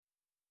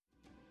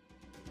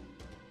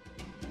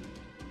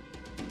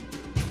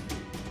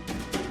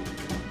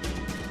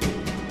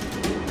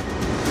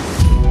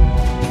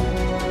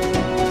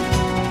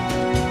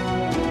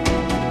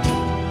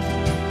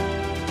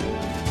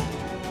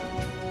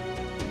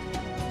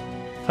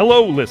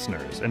Hello,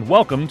 listeners, and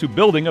welcome to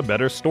Building a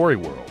Better Story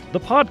World, the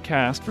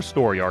podcast for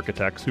story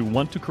architects who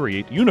want to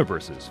create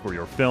universes for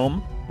your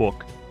film,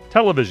 book,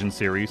 television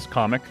series,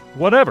 comic,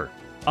 whatever.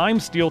 I'm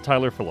Steele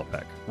Tyler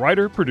Philippek,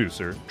 writer,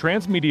 producer,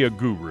 transmedia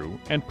guru,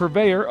 and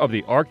purveyor of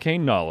the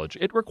arcane knowledge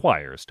it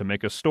requires to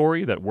make a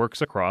story that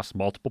works across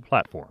multiple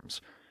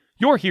platforms.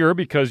 You're here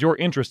because you're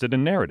interested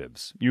in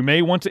narratives. You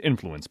may want to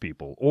influence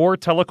people, or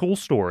tell a cool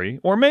story,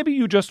 or maybe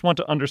you just want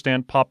to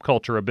understand pop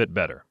culture a bit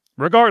better.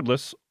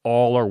 Regardless,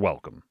 all are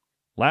welcome.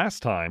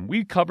 Last time,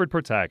 we covered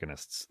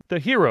protagonists, the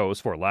heroes,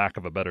 for lack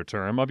of a better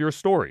term, of your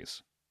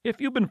stories.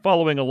 If you've been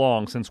following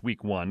along since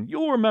week 1,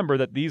 you'll remember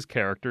that these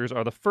characters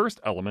are the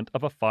first element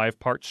of a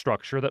 5-part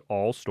structure that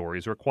all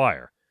stories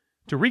require.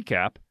 To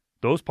recap,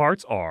 those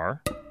parts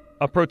are: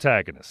 a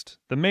protagonist,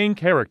 the main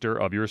character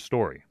of your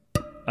story;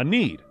 a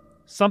need,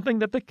 something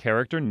that the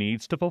character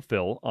needs to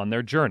fulfill on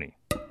their journey;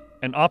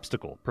 an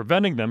obstacle,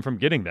 preventing them from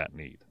getting that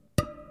need;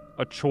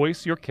 a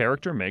choice your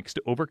character makes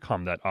to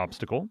overcome that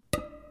obstacle;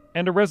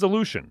 and a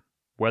resolution,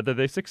 whether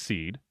they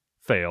succeed,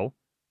 fail,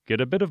 get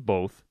a bit of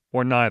both,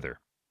 or neither.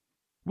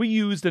 We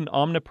used an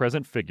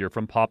omnipresent figure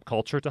from pop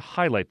culture to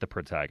highlight the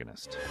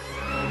protagonist.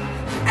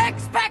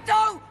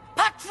 Expecto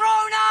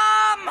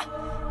Patronum!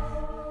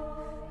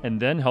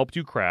 And then helped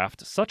you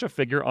craft such a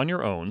figure on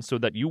your own so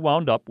that you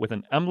wound up with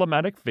an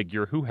emblematic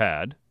figure who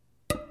had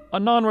a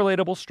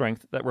non-relatable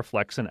strength that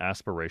reflects an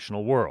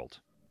aspirational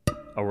world,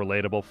 a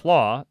relatable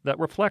flaw that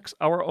reflects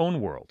our own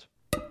world,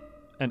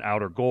 an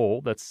outer goal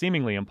that's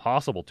seemingly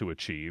impossible to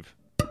achieve,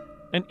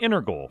 an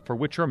inner goal for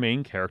which your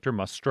main character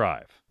must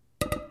strive.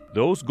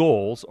 Those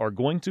goals are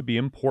going to be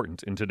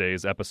important in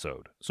today's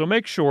episode, so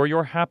make sure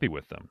you're happy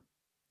with them.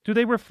 Do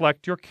they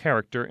reflect your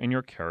character and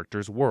your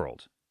character's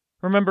world?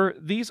 Remember,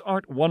 these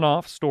aren't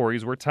one-off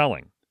stories we're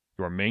telling.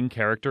 Your main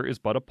character is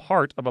but a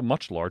part of a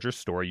much larger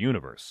story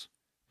universe.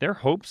 Their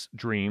hopes,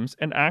 dreams,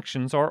 and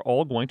actions are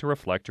all going to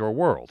reflect your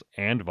world,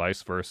 and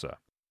vice versa.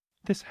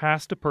 This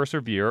has to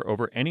persevere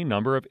over any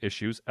number of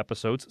issues,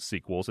 episodes,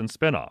 sequels, and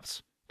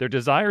spin-offs. Their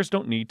desires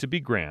don't need to be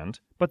grand,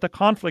 but the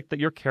conflict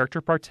that your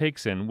character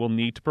partakes in will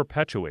need to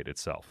perpetuate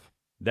itself.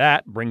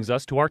 That brings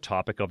us to our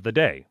topic of the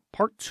day,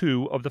 part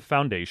 2 of the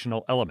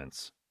foundational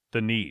elements,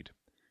 the need.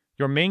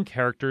 Your main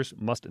characters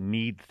must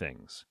need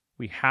things.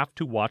 We have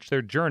to watch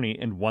their journey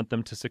and want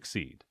them to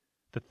succeed.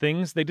 The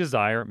things they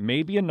desire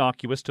may be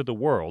innocuous to the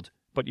world,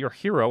 but your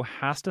hero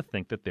has to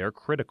think that they're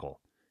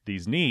critical.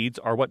 These needs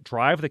are what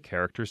drive the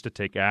characters to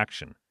take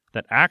action.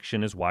 That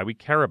action is why we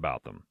care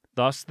about them.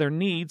 Thus, their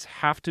needs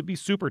have to be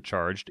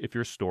supercharged if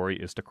your story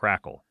is to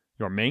crackle.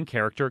 Your main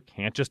character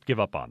can't just give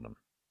up on them.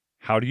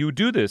 How do you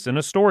do this in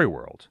a story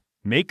world?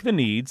 Make the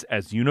needs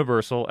as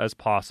universal as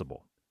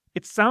possible.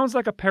 It sounds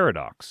like a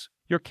paradox.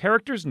 Your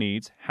character's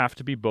needs have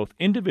to be both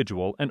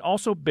individual and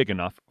also big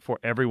enough for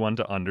everyone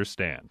to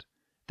understand.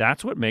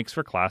 That's what makes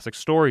for classic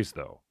stories,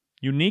 though.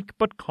 Unique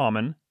but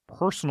common,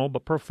 personal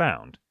but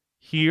profound.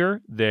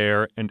 Here,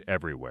 there, and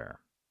everywhere.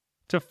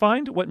 To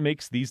find what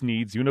makes these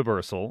needs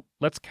universal,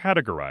 let's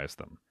categorize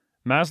them.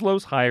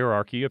 Maslow's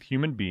hierarchy of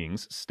human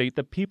beings state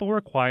that people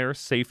require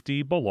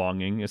safety,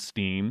 belonging,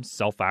 esteem,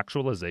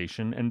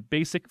 self-actualization, and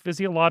basic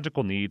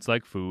physiological needs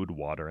like food,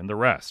 water, and the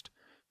rest.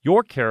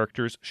 Your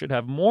characters should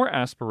have more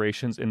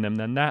aspirations in them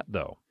than that,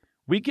 though.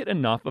 We get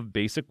enough of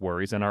basic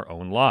worries in our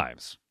own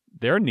lives.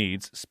 Their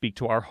needs speak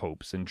to our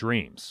hopes and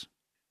dreams.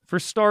 For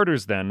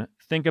starters, then,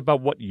 think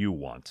about what you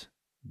want.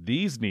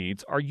 These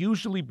needs are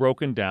usually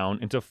broken down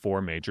into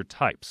 4 major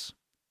types: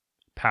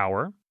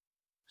 power,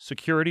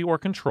 security or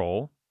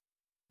control,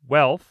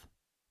 wealth,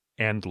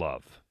 and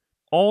love.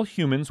 All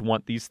humans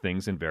want these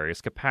things in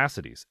various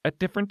capacities, at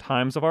different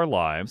times of our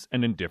lives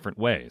and in different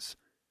ways.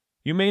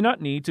 You may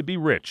not need to be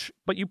rich,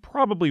 but you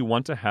probably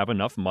want to have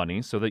enough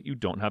money so that you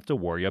don't have to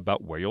worry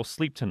about where you'll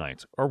sleep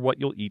tonight or what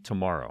you'll eat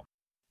tomorrow.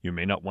 You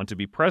may not want to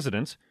be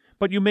president,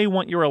 but you may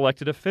want your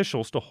elected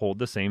officials to hold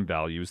the same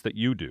values that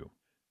you do.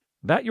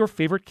 That your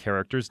favorite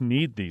characters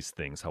need these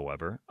things,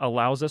 however,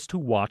 allows us to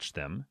watch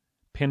them,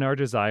 pin our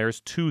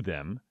desires to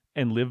them,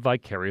 and live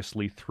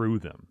vicariously through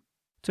them.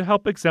 To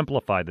help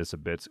exemplify this a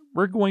bit,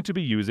 we're going to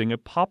be using a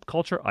pop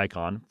culture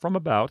icon from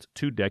about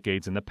 2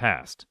 decades in the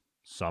past.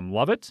 Some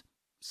love it,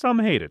 some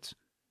hate it.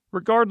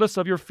 Regardless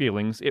of your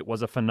feelings, it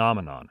was a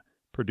phenomenon,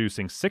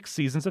 producing 6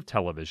 seasons of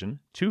television,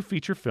 2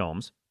 feature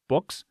films,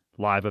 books,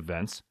 live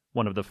events,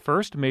 one of the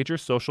first major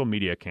social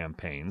media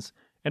campaigns,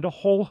 and a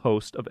whole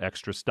host of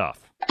extra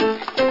stuff.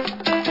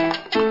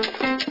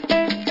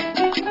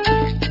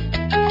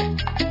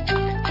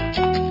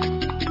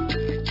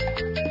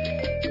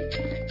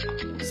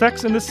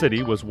 Sex and the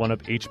City was one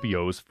of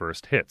HBO's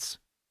first hits.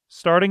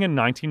 Starting in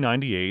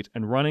 1998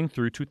 and running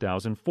through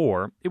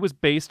 2004, it was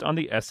based on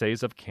the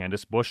essays of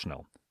Candace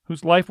Bushnell,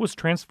 whose life was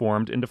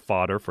transformed into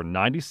fodder for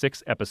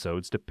 96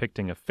 episodes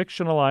depicting a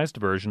fictionalized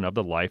version of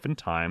the life and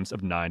times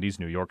of 90s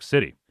New York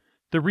City.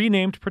 The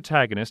renamed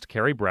protagonist,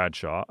 Carrie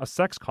Bradshaw, a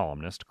sex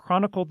columnist,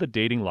 chronicled the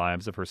dating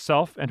lives of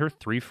herself and her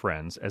 3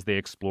 friends as they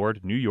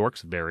explored New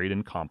York's varied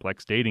and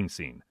complex dating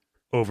scene.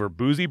 Over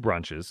boozy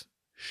brunches,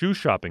 shoe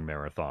shopping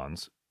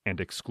marathons, and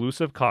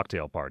exclusive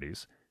cocktail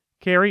parties,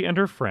 Carrie and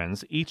her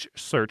friends each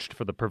searched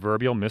for the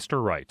proverbial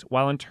Mr. Right,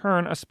 while in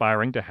turn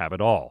aspiring to have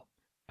it all.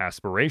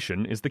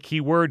 Aspiration is the key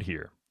word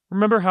here.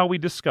 Remember how we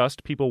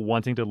discussed people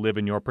wanting to live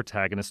in your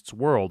protagonist's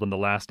world in the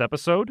last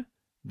episode?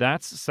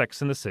 That's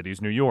Sex and the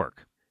City's New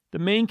York. The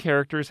main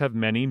characters have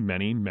many,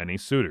 many, many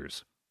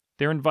suitors.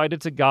 They're invited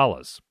to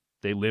galas.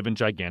 They live in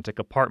gigantic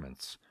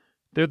apartments.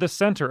 They're the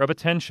center of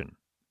attention.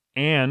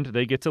 And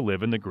they get to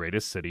live in the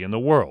greatest city in the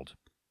world.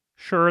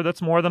 Sure,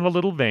 that's more than a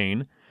little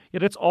vain,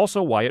 yet it's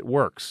also why it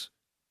works.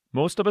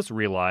 Most of us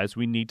realize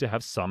we need to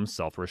have some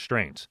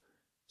self-restraint.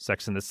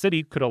 Sex and the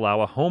City could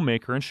allow a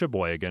homemaker in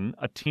Sheboygan,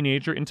 a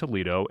teenager in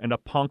Toledo, and a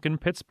punk in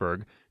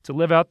Pittsburgh to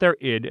live out their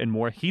id and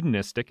more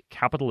hedonistic,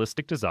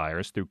 capitalistic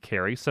desires through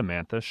Carrie,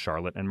 Samantha,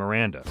 Charlotte, and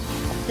Miranda.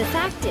 The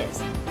fact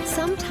is,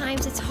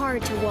 sometimes it's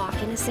hard to walk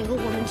in a single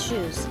woman's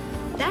shoes.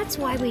 That's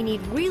why we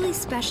need really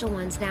special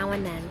ones now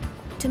and then,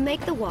 to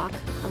make the walk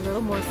a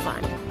little more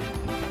fun.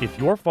 If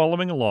you're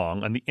following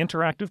along on the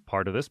interactive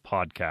part of this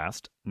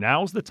podcast,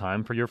 now's the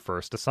time for your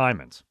first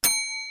assignment.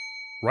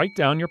 Write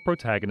down your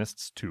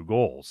protagonist's 2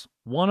 goals,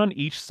 one on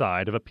each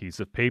side of a piece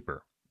of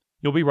paper.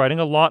 You'll be writing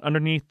a lot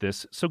underneath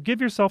this, so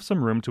give yourself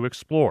some room to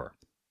explore.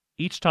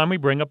 Each time we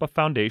bring up a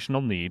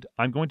foundational need,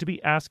 I'm going to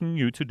be asking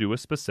you to do a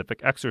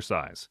specific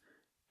exercise.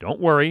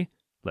 Don't worry,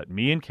 let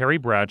me and Carrie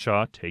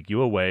Bradshaw take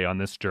you away on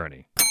this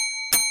journey.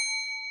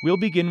 We'll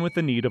begin with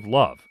the need of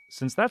love,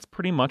 since that's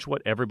pretty much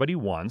what everybody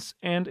wants,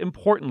 and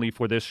importantly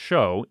for this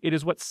show, it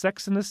is what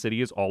Sex and the City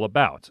is all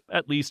about,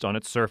 at least on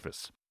its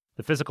surface.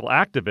 The physical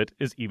act of it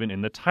is even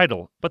in the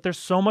title, but there's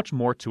so much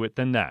more to it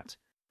than that.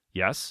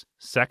 Yes,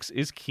 sex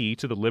is key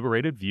to the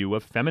liberated view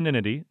of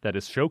femininity that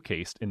is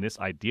showcased in this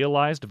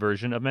idealized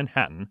version of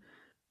Manhattan,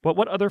 but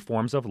what other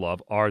forms of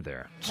love are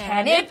there?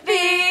 Can it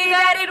be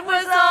that it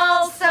was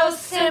all so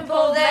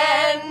simple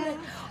then?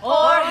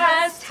 Or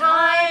has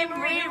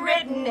time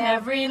rewritten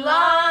every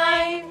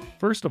line?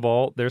 First of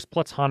all, there's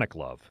platonic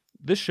love.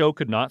 This show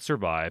could not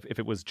survive if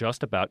it was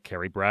just about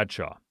Carrie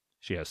Bradshaw.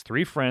 She has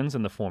 3 friends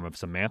in the form of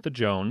Samantha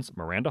Jones,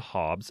 Miranda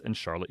Hobbs, and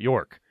Charlotte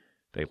York.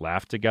 They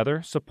laugh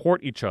together,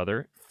 support each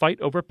other, fight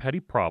over petty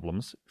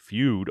problems,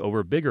 feud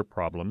over bigger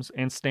problems,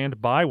 and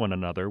stand by one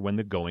another when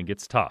the going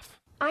gets tough.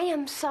 I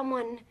am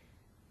someone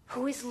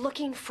who is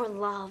looking for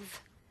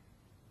love.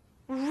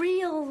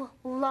 Real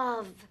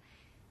love.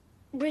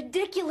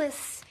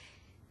 Ridiculous,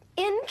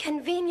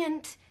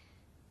 inconvenient,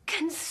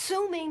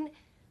 consuming,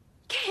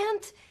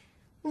 can't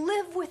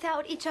live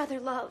without each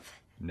other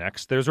love.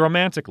 Next, there's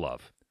romantic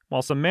love.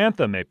 While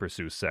Samantha may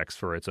pursue sex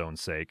for its own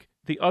sake,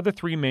 the other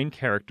 3 main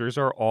characters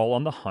are all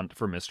on the hunt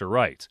for Mr.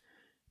 Right.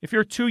 If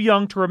you're too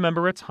young to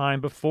remember a time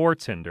before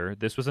Tinder,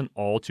 this was an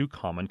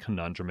all-too-common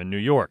conundrum in New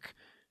York.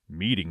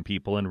 Meeting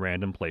people in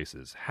random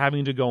places,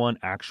 having to go on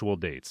actual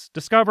dates,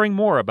 discovering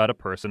more about a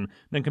person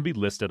than can be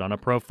listed on a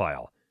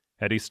profile.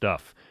 Heady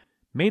stuff.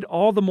 Made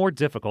all the more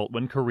difficult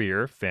when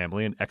career,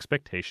 family, and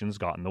expectations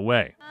got in the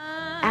way.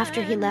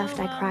 After he left,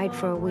 I cried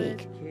for a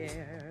week.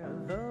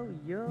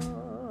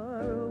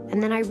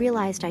 And then I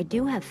realized I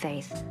do have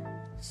faith.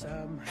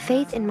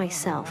 Faith in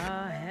myself.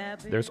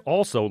 There's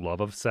also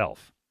love of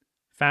self.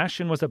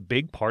 Fashion was a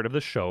big part of the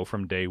show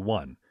from day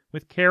one,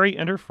 with Carrie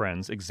and her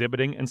friends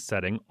exhibiting and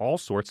setting all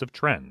sorts of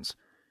trends.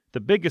 The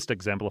biggest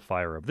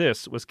exemplifier of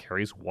this was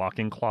Carrie's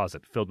walk-in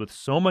closet filled with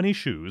so many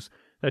shoes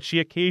that she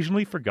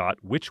occasionally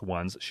forgot which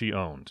ones she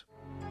owned.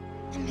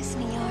 I miss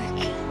New York.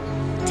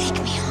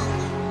 Take me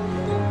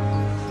home.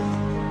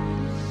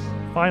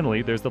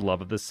 Finally, there's the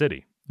love of the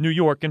city. New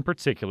York in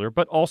particular,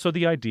 but also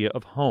the idea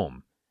of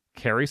home.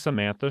 Carrie,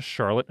 Samantha,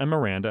 Charlotte, and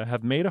Miranda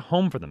have made a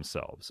home for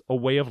themselves, a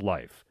way of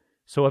life.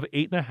 So have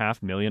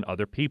 8.5 million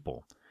other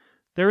people.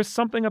 There is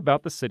something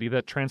about the city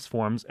that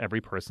transforms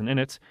every person in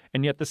it,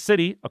 and yet the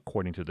city,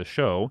 according to the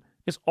show,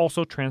 is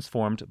also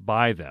transformed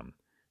by them.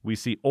 We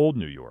see old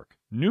New York,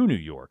 new New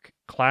York,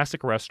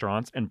 classic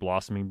restaurants, and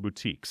blossoming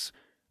boutiques.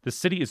 The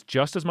city is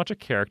just as much a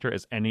character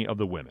as any of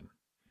the women.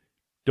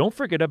 Don't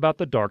forget about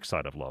the dark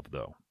side of love,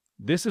 though.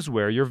 This is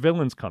where your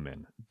villains come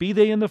in, be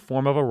they in the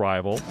form of a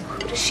rival.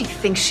 Who does she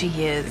think she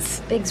is?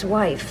 Big's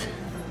wife.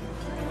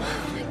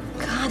 Oh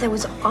my God, that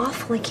was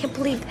awful. I can't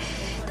believe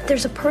that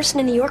there's a person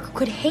in New York who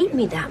could hate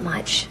me that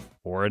much.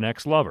 Or an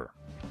ex-lover.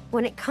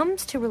 When it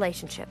comes to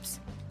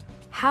relationships,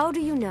 how do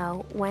you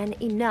know when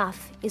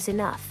enough is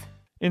enough?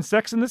 In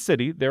Sex and the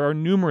City, there are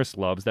numerous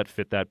loves that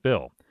fit that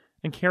bill,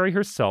 and Carrie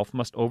herself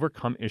must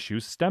overcome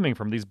issues stemming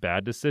from these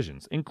bad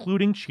decisions,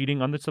 including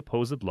cheating on the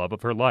supposed love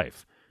of her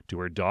life, to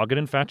her dogged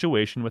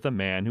infatuation with a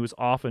man who is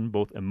often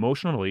both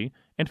emotionally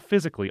and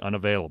physically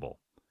unavailable.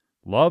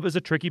 Love is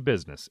a tricky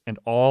business, and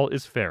all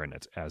is fair in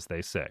it, as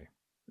they say.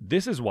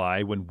 This is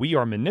why, when we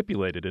are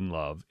manipulated in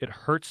love, it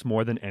hurts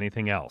more than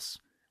anything else.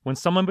 When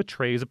someone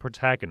betrays a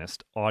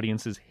protagonist,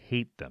 audiences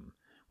hate them.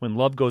 When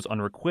love goes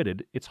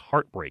unrequited, it's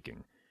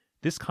heartbreaking.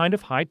 This kind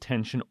of high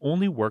tension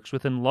only works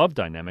within love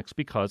dynamics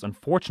because,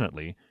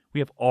 unfortunately, we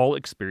have all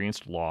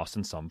experienced loss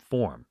in some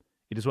form.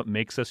 It is what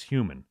makes us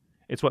human.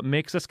 It's what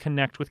makes us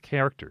connect with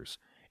characters.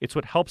 It's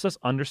what helps us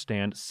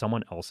understand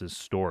someone else's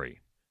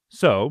story.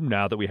 So,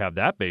 now that we have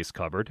that base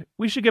covered,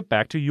 we should get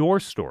back to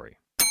your story.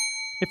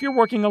 If you're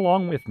working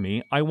along with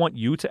me, I want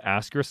you to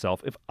ask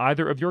yourself if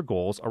either of your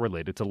goals are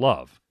related to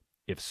love.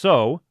 If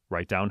so,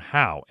 write down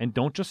how, and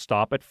don't just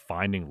stop at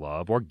finding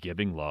love or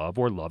giving love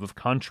or love of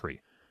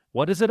country.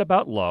 What is it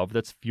about love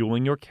that's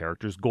fueling your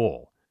character's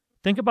goal?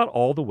 Think about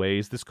all the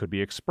ways this could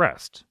be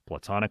expressed,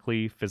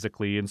 platonically,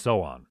 physically, and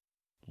so on.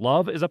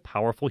 Love is a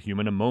powerful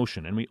human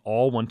emotion, and we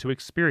all want to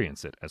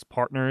experience it as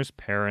partners,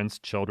 parents,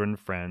 children,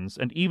 friends,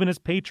 and even as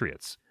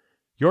patriots.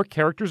 Your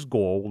character's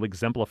goal will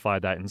exemplify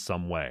that in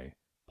some way.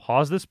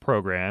 Pause this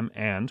program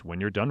and, when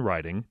you're done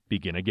writing,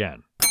 begin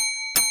again.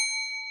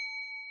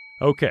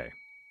 Okay,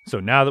 so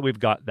now that we've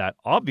got that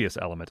obvious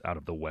element out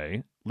of the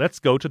way, let's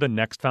go to the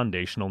next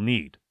foundational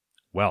need,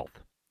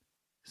 wealth.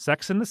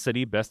 Sex and the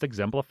City best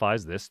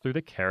exemplifies this through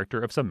the character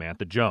of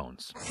Samantha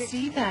Jones.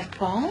 See that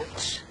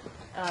bulge?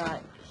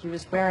 He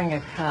was wearing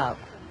a cup.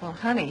 Well,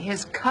 honey,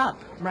 his cup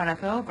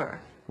runneth over.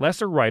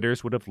 Lesser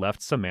writers would have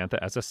left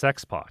Samantha as a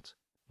sex pot,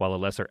 while a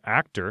lesser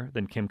actor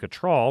than Kim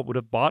Cattrall would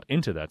have bought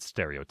into that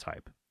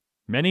stereotype.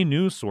 Many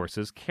news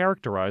sources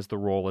characterize the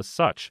role as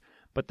such,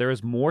 but there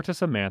is more to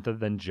Samantha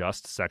than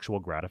just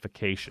sexual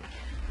gratification.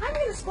 I'm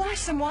going to splash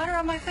some water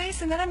on my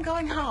face and then I'm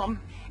going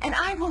home. And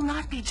I will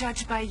not be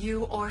judged by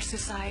you or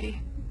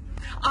society.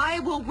 I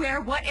will wear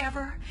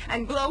whatever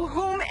and blow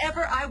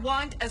whomever I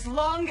want as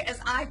long as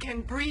I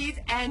can breathe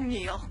and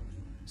kneel.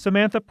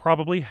 Samantha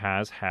probably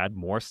has had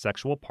more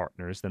sexual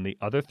partners than the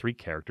other three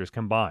characters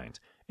combined,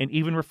 and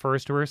even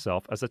refers to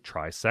herself as a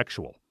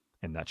trisexual,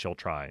 in that she'll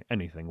try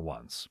anything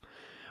once.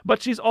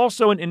 But she's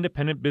also an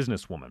independent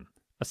businesswoman,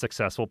 a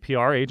successful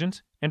PR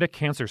agent, and a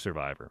cancer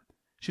survivor.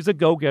 She's a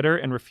go-getter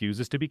and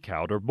refuses to be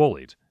cowed or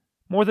bullied.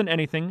 More than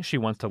anything, she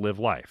wants to live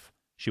life.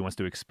 She wants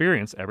to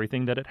experience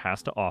everything that it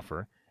has to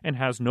offer, and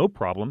has no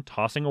problem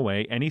tossing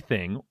away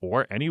anything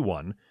or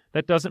anyone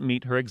that doesn't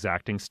meet her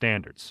exacting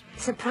standards.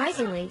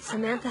 Surprisingly,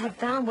 Samantha had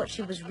found what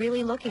she was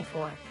really looking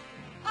for.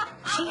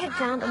 She had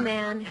found a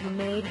man who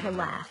made her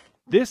laugh.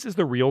 This is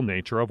the real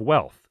nature of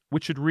wealth,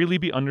 which should really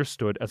be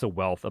understood as a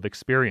wealth of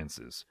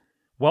experiences.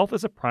 Wealth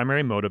is a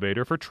primary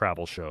motivator for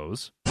travel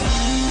shows, No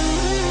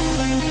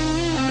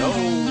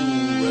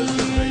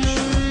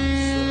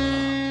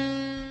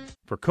reservations.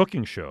 for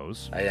cooking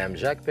shows, I am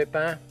Jacques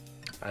Pepin,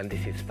 and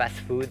this is Fast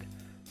Food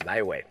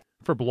My Way.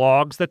 for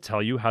blogs that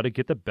tell you how to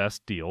get the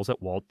best deals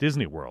at Walt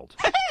Disney World.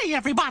 Hey,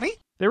 everybody!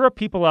 There are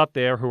people out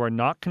there who are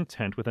not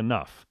content with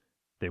enough.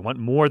 They want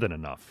more than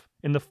enough,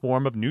 in the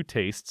form of new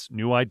tastes,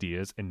 new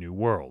ideas, and new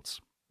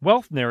worlds.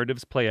 Wealth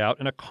narratives play out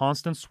in a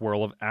constant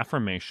swirl of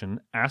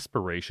affirmation,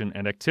 aspiration,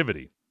 and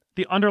activity.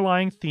 The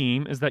underlying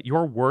theme is that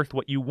you're worth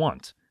what you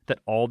want, that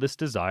all this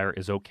desire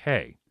is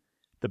okay.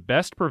 The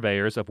best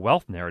purveyors of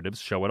wealth narratives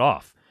show it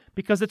off,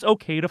 because it's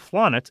okay to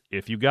flaunt it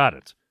if you got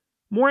it.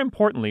 More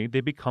importantly,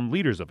 they become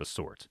leaders of a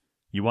sort.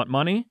 You want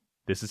money?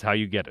 This is how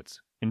you get it.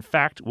 In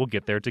fact, we'll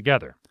get there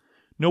together.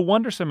 No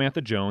wonder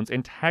Samantha Jones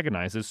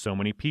antagonizes so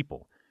many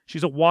people.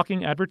 She's a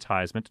walking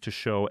advertisement to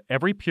show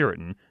every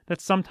Puritan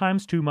that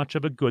sometimes too much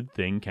of a good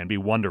thing can be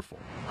wonderful.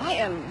 I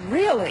am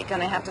really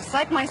gonna have to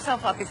psych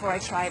myself up before I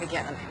try it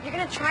again. You're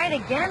gonna try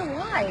it again?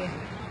 Why?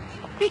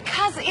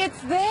 Because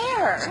it's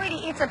there.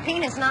 Sweetie, it's a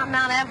penis, not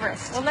Mount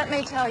Everest. Well, let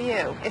me tell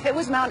you, if it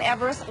was Mount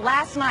Everest,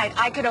 last night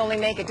I could only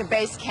make it to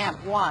Base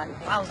Camp 1.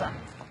 Wowza.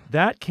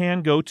 That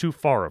can go too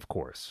far, of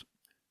course.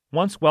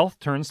 Once wealth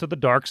turns to the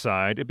dark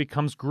side, it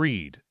becomes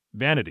greed,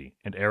 vanity,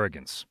 and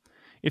arrogance.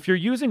 If you're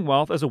using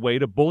wealth as a way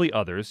to bully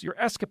others, your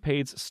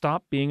escapades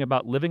stop being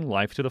about living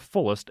life to the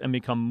fullest and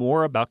become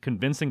more about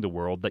convincing the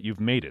world that you've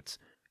made it.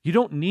 You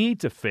don't need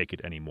to fake it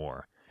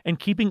anymore. And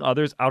keeping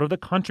others out of the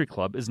country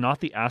club is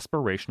not the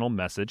aspirational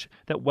message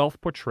that wealth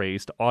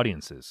portrays to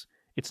audiences.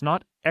 It's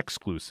not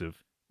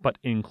exclusive, but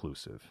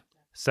inclusive.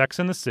 Sex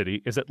and the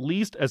City is at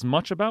least as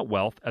much about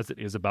wealth as it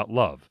is about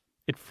love.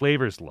 It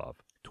flavors love,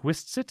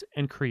 twists it,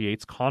 and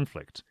creates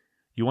conflict.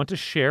 You want to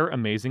share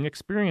amazing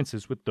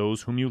experiences with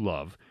those whom you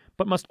love,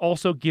 but must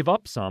also give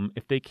up some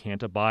if they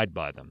can't abide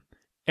by them.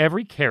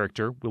 Every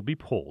character will be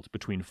pulled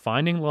between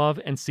finding love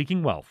and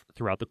seeking wealth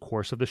throughout the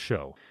course of the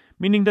show,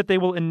 meaning that they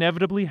will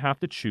inevitably have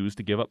to choose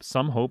to give up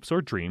some hopes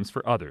or dreams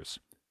for others.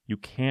 You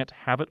can't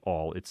have it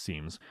all, it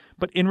seems,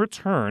 but in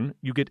return,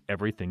 you get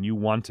everything you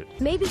wanted.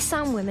 Maybe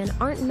some women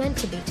aren't meant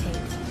to be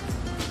tamed.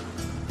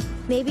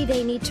 Maybe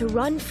they need to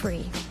run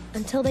free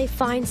until they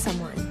find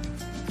someone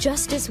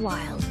just as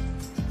wild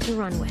to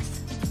run with.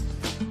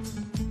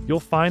 You'll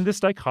find this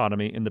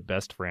dichotomy in the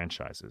best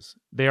franchises.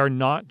 They are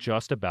not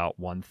just about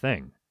one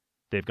thing.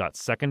 They've got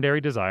secondary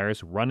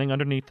desires running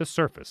underneath the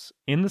surface,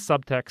 in the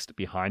subtext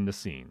behind the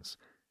scenes.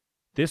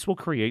 This will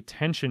create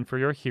tension for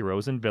your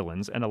heroes and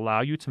villains and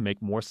allow you to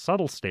make more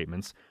subtle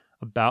statements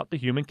about the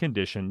human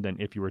condition than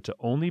if you were to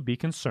only be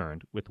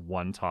concerned with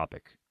one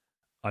topic.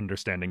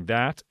 Understanding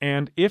that,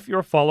 and if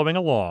you're following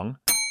along,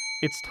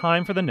 it's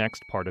time for the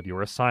next part of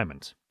your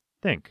assignment.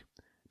 Think,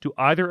 do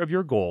either of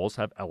your goals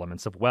have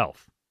elements of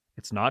wealth?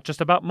 It's not just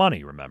about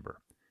money, remember.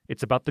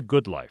 It's about the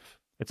good life.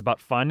 It's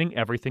about finding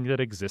everything that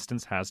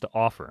existence has to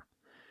offer.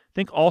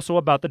 Think also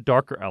about the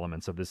darker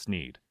elements of this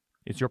need.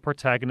 Is your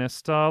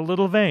protagonist a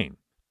little vain?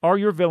 Are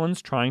your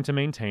villains trying to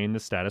maintain the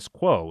status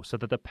quo so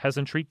that the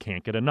peasantry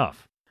can't get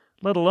enough,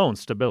 let alone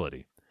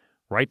stability?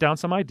 Write down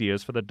some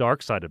ideas for the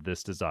dark side of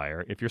this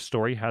desire if your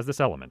story has this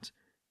element.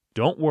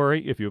 Don't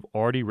worry if you've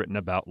already written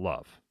about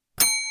love.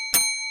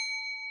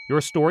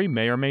 Your story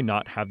may or may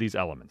not have these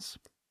elements.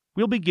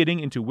 We'll be getting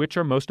into which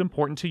are most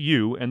important to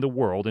you and the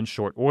world in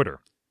short order.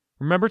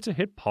 Remember to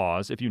hit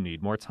pause if you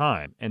need more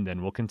time, and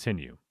then we'll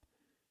continue.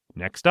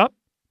 Next up,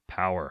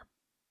 power.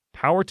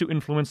 Power to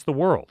influence the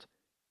world.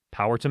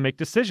 Power to make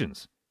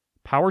decisions.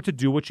 Power to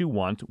do what you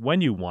want,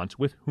 when you want,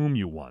 with whom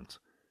you want.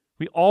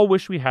 We all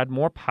wish we had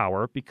more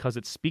power because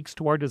it speaks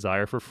to our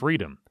desire for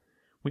freedom.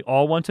 We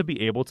all want to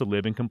be able to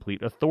live in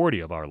complete authority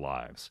of our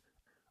lives.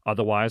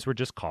 Otherwise, we're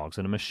just cogs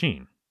in a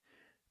machine.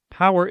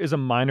 Power is a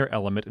minor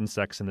element in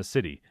Sex and the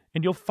City,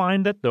 and you'll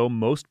find that though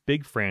most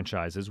big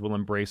franchises will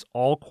embrace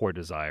all core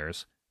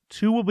desires,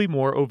 2 will be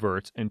more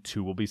overt and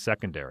 2 will be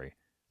secondary.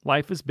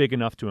 Life is big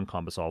enough to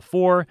encompass all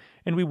 4,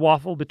 and we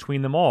waffle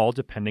between them all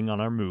depending on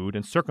our mood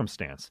and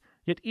circumstance,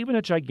 yet even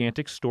a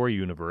gigantic story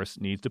universe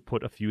needs to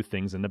put a few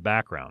things in the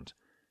background.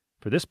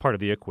 For this part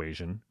of the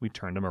equation, we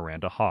turn to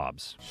Miranda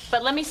Hobbs.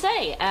 But let me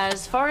say,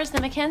 as far as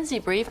the Mackenzie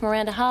brief,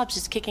 Miranda Hobbs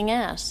is kicking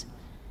ass.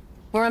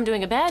 Where I'm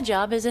doing a bad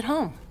job is at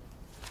home.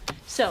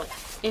 So,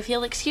 if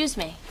you'll excuse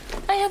me,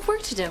 I have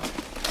work to do.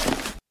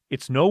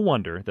 It's no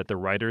wonder that the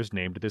writers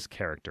named this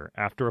character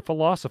after a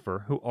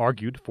philosopher who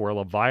argued for a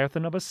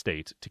leviathan of a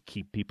state to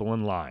keep people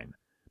in line.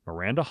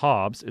 Miranda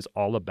Hobbs is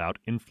all about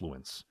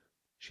influence.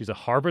 She's a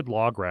Harvard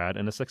Law grad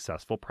and a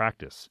successful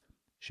practice.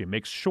 She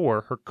makes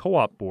sure her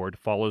co-op board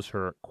follows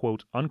her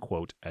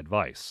quote-unquote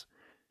advice.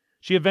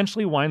 She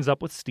eventually winds up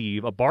with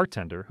Steve, a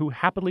bartender who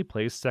happily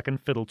plays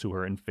second fiddle to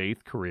her in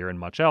faith, career, and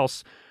much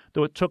else,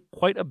 though it took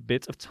quite a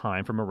bit of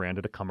time for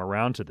Miranda to come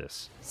around to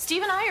this.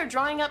 Steve and I are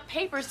drawing up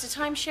papers to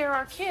timeshare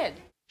our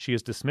kid. She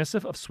is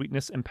dismissive of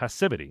sweetness and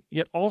passivity,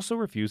 yet also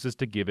refuses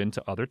to give in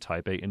to other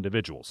Type A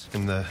individuals.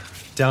 And the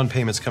down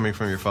payment's coming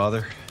from your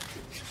father?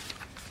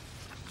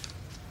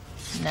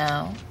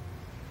 No.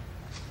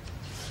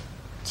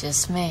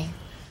 Just me.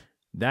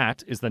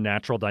 That is the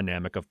natural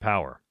dynamic of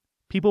power.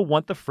 People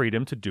want the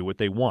freedom to do what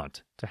they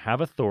want, to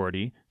have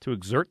authority, to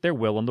exert their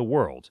will in the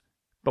world.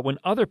 But when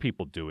other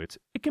people do it,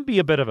 it can be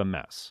a bit of a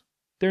mess.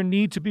 There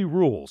need to be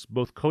rules,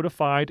 both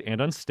codified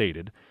and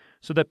unstated,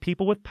 so that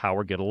people with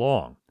power get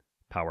along.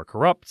 Power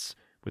corrupts.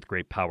 With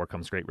great power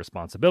comes great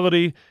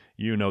responsibility.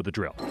 You know the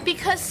drill.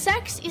 Because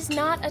sex is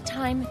not a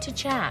time to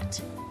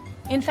chat.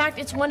 In fact,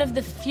 it's one of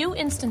the few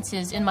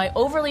instances in my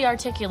overly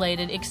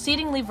articulated,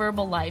 exceedingly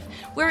verbal life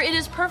where it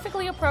is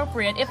perfectly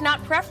appropriate, if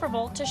not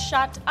preferable, to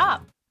shut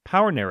up.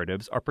 Power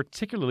narratives are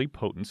particularly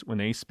potent when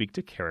they speak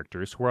to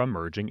characters who are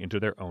emerging into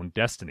their own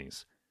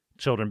destinies.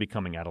 Children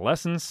becoming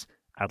adolescents,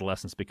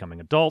 adolescents becoming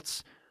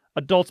adults,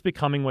 adults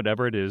becoming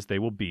whatever it is they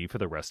will be for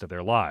the rest of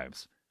their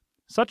lives.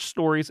 Such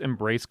stories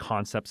embrace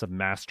concepts of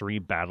mastery,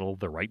 battle,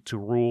 the right to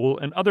rule,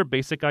 and other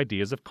basic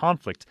ideas of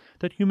conflict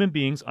that human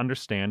beings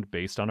understand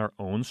based on our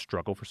own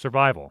struggle for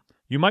survival.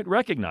 You might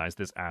recognize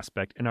this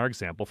aspect in our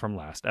example from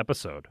last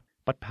episode.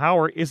 But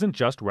power isn't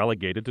just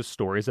relegated to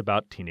stories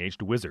about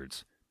teenaged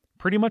wizards.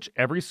 Pretty much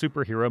every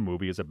superhero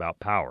movie is about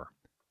power.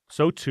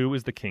 So too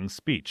is The King's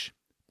Speech.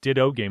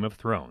 Ditto Game of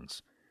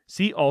Thrones.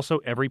 See also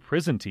every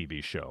prison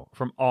TV show,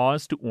 from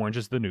Oz to Orange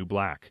is the New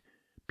Black.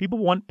 People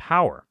want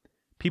power.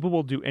 People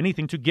will do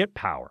anything to get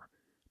power.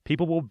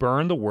 People will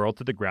burn the world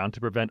to the ground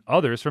to prevent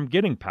others from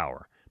getting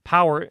power.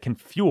 Power can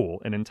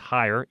fuel an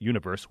entire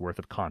universe worth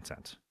of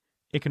content.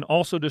 It can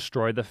also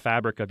destroy the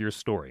fabric of your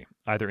story,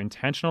 either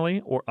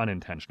intentionally or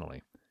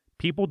unintentionally.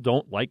 People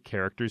don't like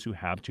characters who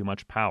have too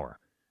much power.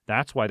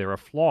 That's why there are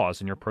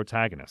flaws in your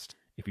protagonist.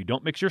 If you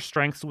don't mix your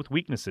strengths with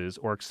weaknesses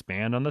or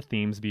expand on the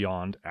themes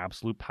beyond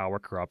absolute power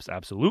corrupts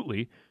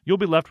absolutely, you'll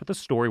be left with a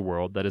story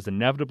world that is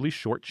inevitably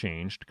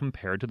shortchanged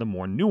compared to the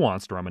more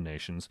nuanced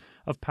reminiscence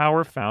of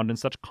power found in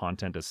such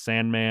content as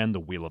Sandman, The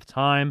Wheel of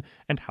Time,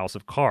 and House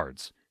of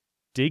Cards.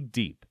 Dig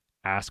deep,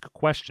 ask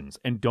questions,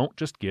 and don't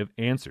just give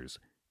answers.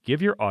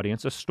 Give your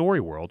audience a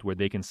story world where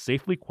they can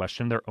safely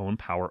question their own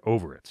power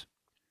over it.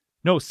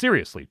 No,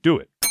 seriously, do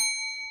it.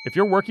 If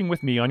you're working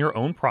with me on your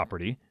own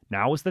property,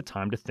 now is the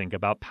time to think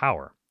about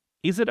power.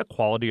 Is it a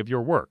quality of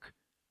your work?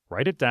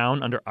 Write it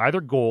down under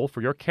either goal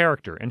for your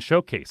character and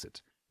showcase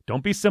it.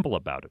 Don't be simple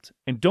about it,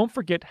 and don't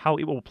forget how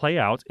it will play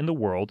out in the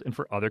world and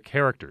for other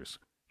characters.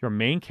 Your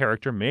main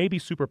character may be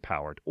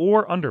superpowered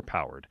or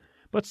underpowered,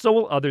 but so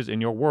will others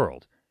in your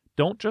world.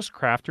 Don't just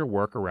craft your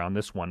work around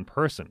this one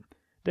person.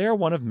 They are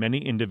one of many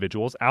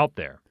individuals out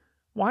there.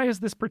 Why is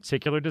this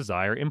particular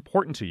desire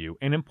important to you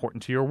and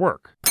important to your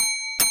work?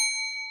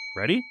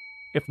 Ready?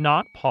 If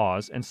not,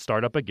 pause and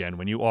start up again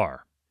when you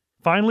are.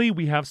 Finally,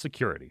 we have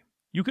security.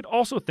 You could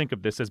also think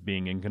of this as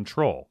being in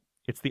control.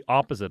 It's the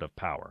opposite of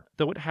power,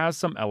 though it has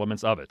some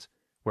elements of it.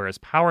 Whereas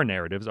power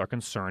narratives are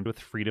concerned with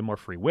freedom or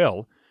free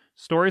will,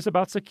 stories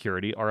about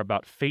security are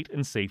about fate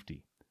and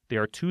safety. They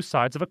are two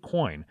sides of a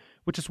coin,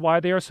 which is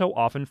why they are so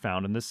often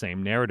found in the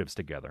same narratives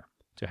together.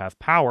 To have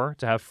power,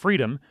 to have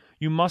freedom,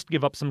 you must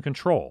give up some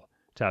control.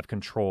 To have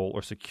control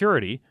or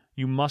security,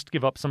 you must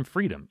give up some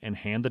freedom and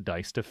hand the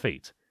dice to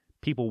fate.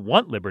 People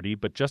want liberty,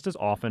 but just as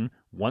often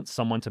want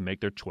someone to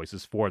make their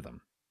choices for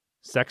them.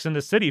 Sex and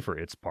the City, for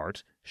its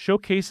part,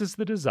 showcases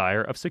the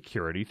desire of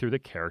security through the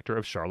character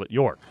of Charlotte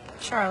York.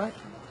 Charlotte,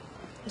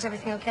 is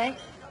everything okay?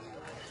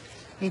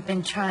 We've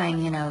been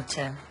trying,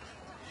 to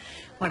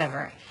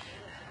whatever.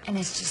 And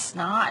it's just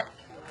not.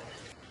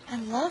 I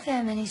love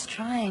him and he's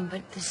trying,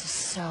 but this is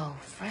so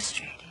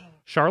frustrating.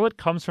 Charlotte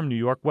comes from New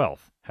York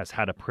wealth, has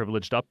had a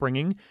privileged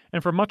upbringing,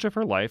 and for much of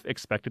her life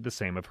expected the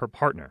same of her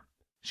partner.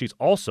 She's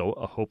also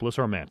a hopeless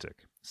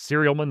romantic,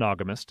 serial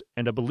monogamist,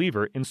 and a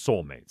believer in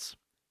soulmates.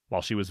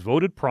 While she was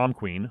voted prom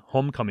queen,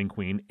 homecoming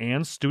queen,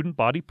 and student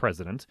body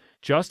president,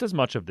 just as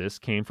much of this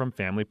came from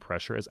family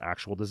pressure as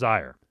actual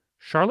desire.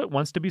 Charlotte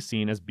wants to be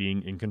seen as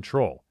being in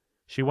control.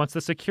 She wants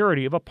the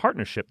security of a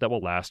partnership that will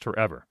last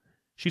forever.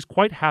 She's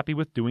quite happy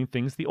with doing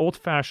things the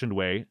old-fashioned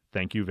way,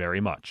 thank you very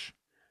much.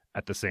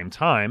 At the same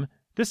time,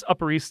 this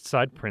Upper East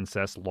Side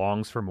princess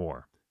longs for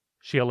more.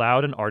 She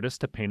allowed an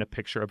artist to paint a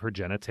picture of her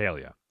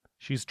genitalia.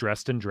 She's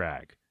dressed in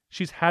drag.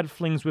 She's had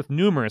flings with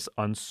numerous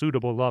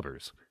unsuitable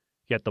lovers.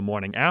 Yet the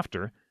morning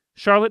after,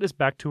 Charlotte is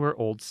back to her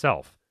old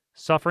self,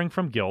 suffering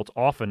from guilt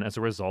often as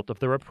a result of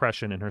the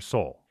repression in her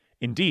soul.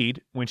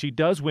 Indeed, when she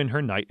does win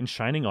her knight in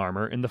shining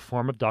armor in the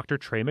form of Dr.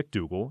 Trey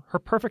McDougal, her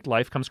perfect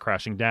life comes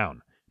crashing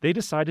down. They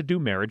decide to do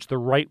marriage the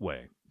right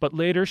way, but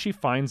later she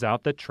finds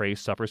out that Trey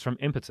suffers from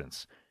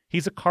impotence.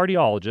 He's a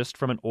cardiologist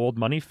from an old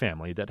money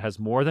family that has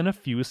more than a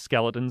few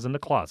skeletons in the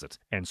closet,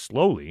 and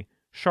slowly,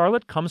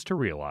 Charlotte comes to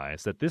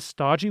realize that this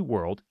stodgy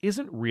world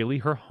isn't really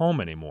her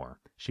home anymore.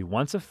 She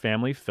wants a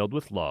family filled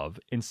with love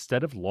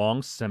instead of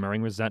long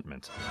simmering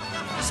resentment.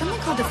 Something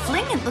called a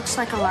fling, it looks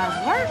like a lot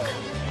of work.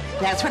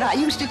 That's what I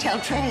used to tell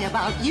Trey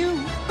about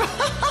you.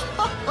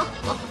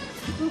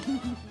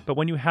 But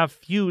when you have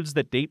feuds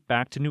that date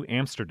back to New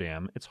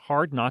Amsterdam, it's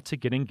hard not to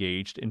get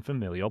engaged in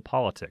familial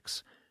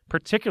politics,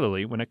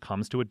 particularly when it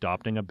comes to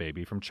adopting a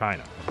baby from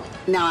China.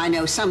 Now, I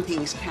know some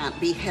things can't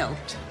be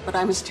helped, but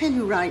I must tell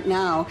you right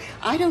now,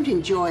 I don't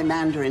enjoy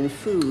Mandarin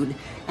food,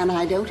 and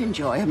I don't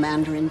enjoy a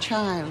Mandarin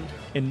child.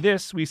 In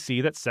this, we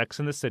see that Sex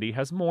and the City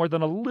has more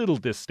than a little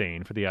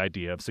disdain for the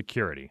idea of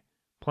security.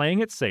 Playing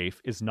it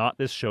safe is not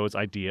this show's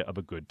idea of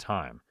a good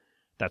time.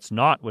 That's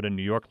not what a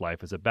New York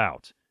life is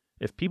about.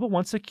 If people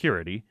want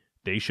security,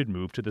 they should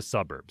move to the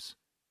suburbs.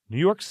 New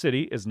York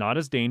City is not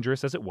as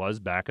dangerous as it was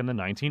back in the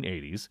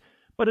 1980s,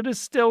 but it is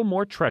still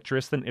more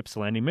treacherous than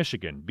Ypsilanti,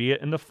 Michigan, be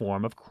it in the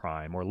form of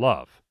crime or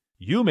love.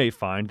 You may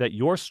find that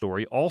your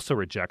story also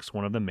rejects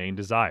one of the main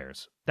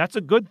desires. That's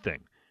a good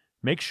thing.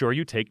 Make sure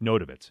you take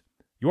note of it.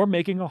 You're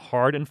making a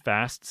hard and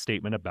fast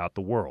statement about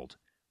the world.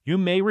 You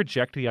may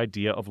reject the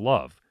idea of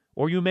love,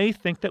 or you may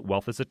think that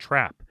wealth is a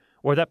trap,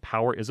 or that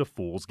power is a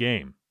fool's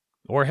game.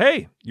 Or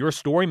hey, your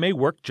story may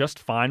work just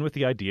fine with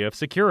the idea of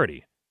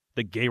security.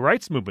 The gay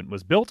rights movement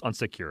was built on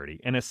security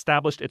and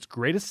established its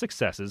greatest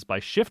successes by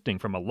shifting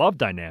from a love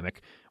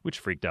dynamic, which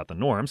freaked out the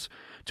norms,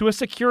 to a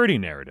security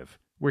narrative.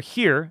 We're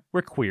here,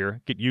 we're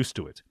queer, get used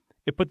to it.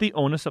 It put the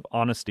onus of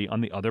honesty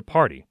on the other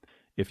party.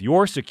 If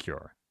you're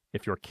secure,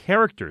 if your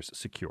character's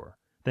secure,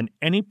 then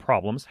any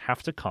problems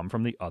have to come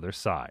from the other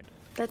side.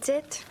 That's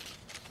it?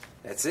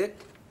 That's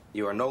it.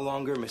 You are no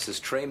longer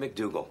Mrs. Trey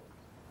McDougal.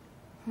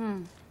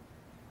 How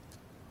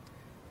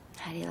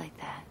do you like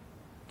that?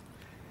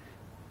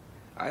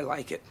 I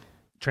like it.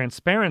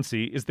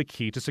 Transparency is the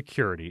key to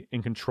security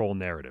in control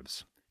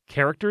narratives.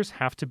 Characters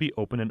have to be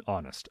open and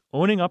honest,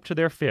 owning up to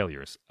their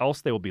failures,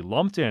 else they will be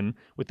lumped in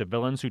with the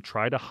villains who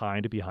try to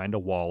hide behind a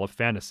wall of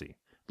fantasy.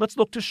 Let's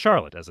look to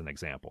Charlotte as an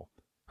example.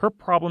 Her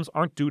problems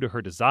aren't due to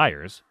her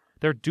desires,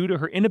 they're due to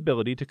her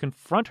inability to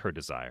confront her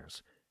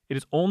desires. It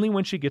is only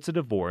when she gets a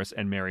divorce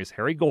and marries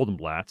Harry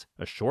Goldenblatt,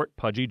 a short,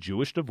 pudgy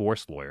Jewish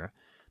divorce lawyer,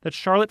 that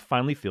Charlotte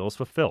finally feels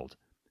fulfilled.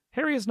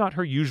 Harry is not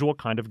her usual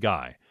kind of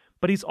guy,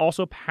 but he's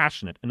also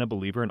passionate and a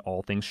believer in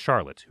all things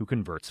Charlotte, who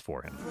converts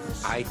for him.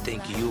 I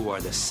think you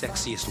are the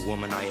sexiest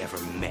woman I ever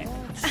met.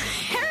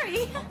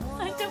 Harry!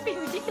 Don't be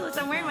ridiculous.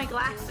 I'm wearing my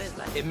glasses.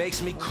 It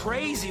makes me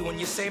crazy when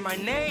you say my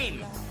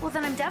name. Well,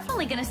 then I'm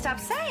definitely going to stop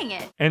saying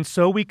it. And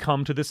so we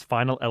come to this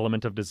final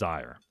element of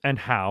desire, and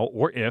how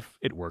or if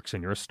it works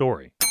in your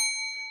story.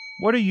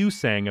 What are you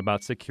saying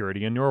about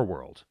security in your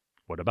world?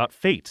 What about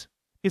fate?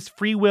 Is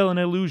free will an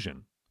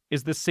illusion?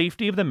 Is the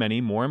safety of the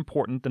many more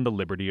important than the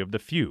liberty of the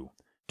few?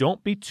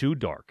 Don't be too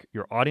dark.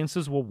 Your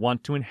audiences will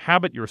want to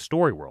inhabit your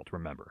story world,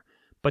 remember.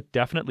 But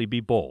definitely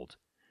be bold.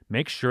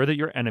 Make sure that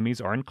your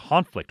enemies are in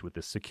conflict with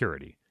this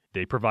security.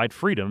 They provide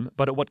freedom,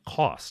 but at what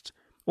cost?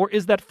 Or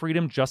is that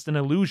freedom just an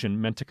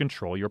illusion meant to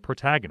control your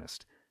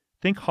protagonist?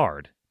 Think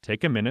hard,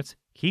 take a minute,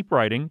 keep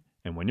writing,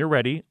 and when you're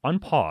ready,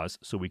 unpause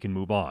so we can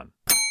move on.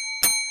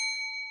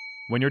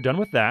 When you're done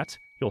with that,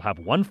 you'll have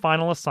one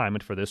final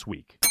assignment for this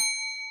week.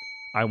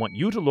 I want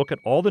you to look at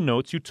all the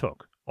notes you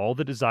took, all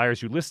the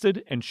desires you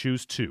listed, and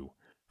choose two.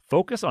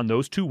 Focus on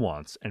those two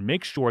wants and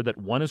make sure that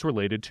one is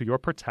related to your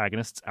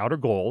protagonist's outer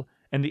goal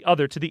and the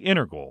other to the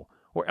inner goal,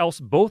 or else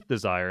both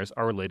desires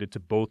are related to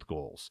both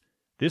goals.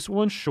 This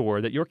will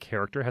ensure that your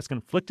character has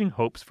conflicting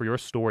hopes for your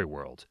story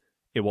world.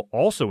 It will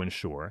also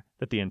ensure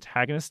that the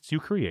antagonists you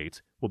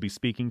create will be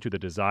speaking to the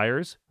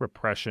desires,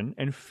 repression,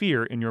 and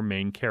fear in your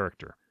main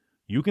character.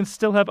 You can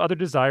still have other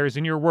desires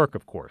in your work,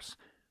 of course,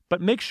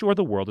 but make sure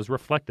the world is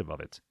reflective of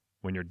it.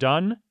 When you're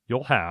done,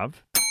 you'll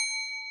have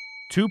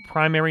 2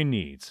 primary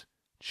needs,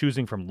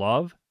 choosing from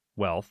love,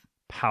 wealth,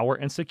 power,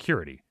 and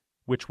security,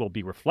 which will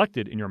be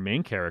reflected in your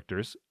main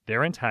characters,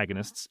 their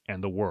antagonists,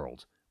 and the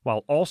world,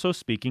 while also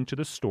speaking to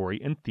the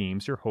story and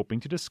themes you're hoping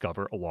to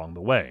discover along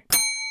the way.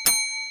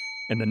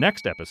 In the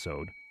next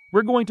episode,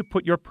 we're going to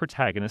put your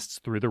protagonists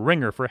through the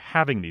ringer for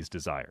having these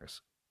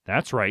desires.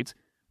 That's right,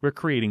 we're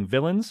creating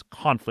villains,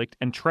 conflict,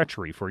 and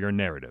treachery for your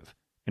narrative.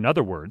 In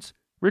other words,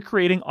 we're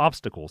creating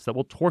obstacles that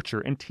will torture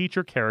and teach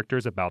your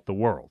characters about the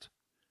world.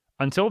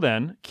 Until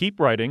then, keep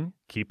writing,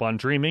 keep on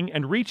dreaming,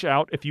 and reach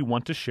out if you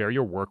want to share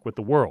your work with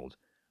the world.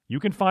 You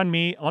can find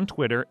me on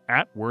Twitter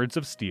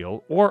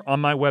 @WordsOfSteel or on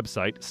my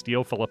website,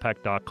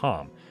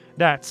 steelphilippek.com.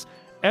 That's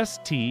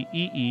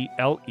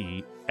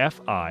SteeleFilip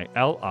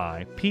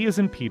as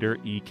in Peter,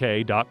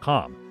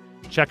 EK.com.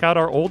 Check out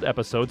our old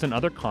episodes and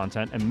other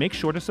content, and make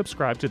sure to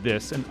subscribe to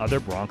this and other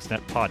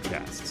BronxNet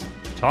podcasts.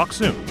 Talk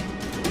soon.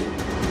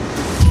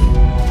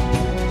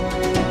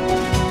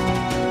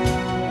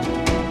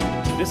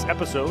 This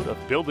episode of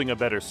Building a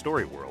Better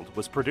Story World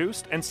was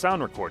produced and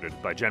sound recorded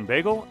by Jen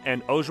Bagel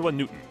and Ojua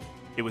Newton.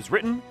 It was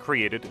written,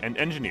 created, and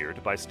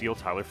engineered by Steel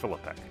Tyler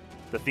Philippek.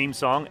 The theme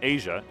song,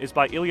 Asia, is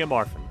by Ilya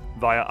Marfin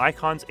via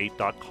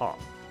icons8.com.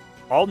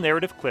 All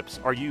narrative clips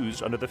are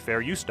used under the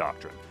Fair Use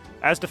Doctrine,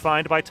 as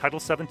defined by Title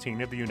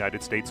 17 of the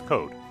United States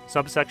Code,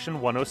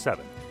 subsection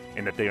 107,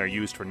 in that they are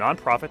used for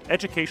nonprofit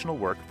educational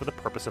work for the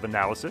purpose of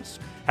analysis,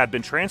 have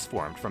been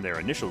transformed from their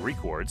initial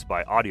records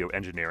by audio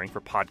engineering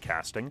for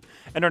podcasting,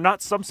 and are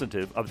not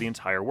substantive of the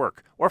entire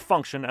work, or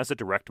function as a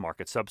direct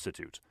market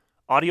substitute.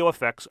 Audio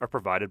effects are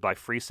provided by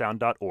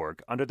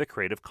freesound.org under the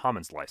Creative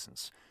Commons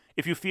license.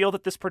 If you feel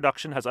that this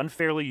production has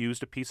unfairly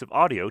used a piece of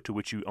audio to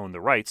which you own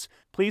the rights,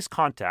 please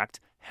contact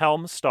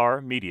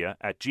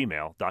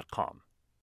helmstarmedia@gmail.com.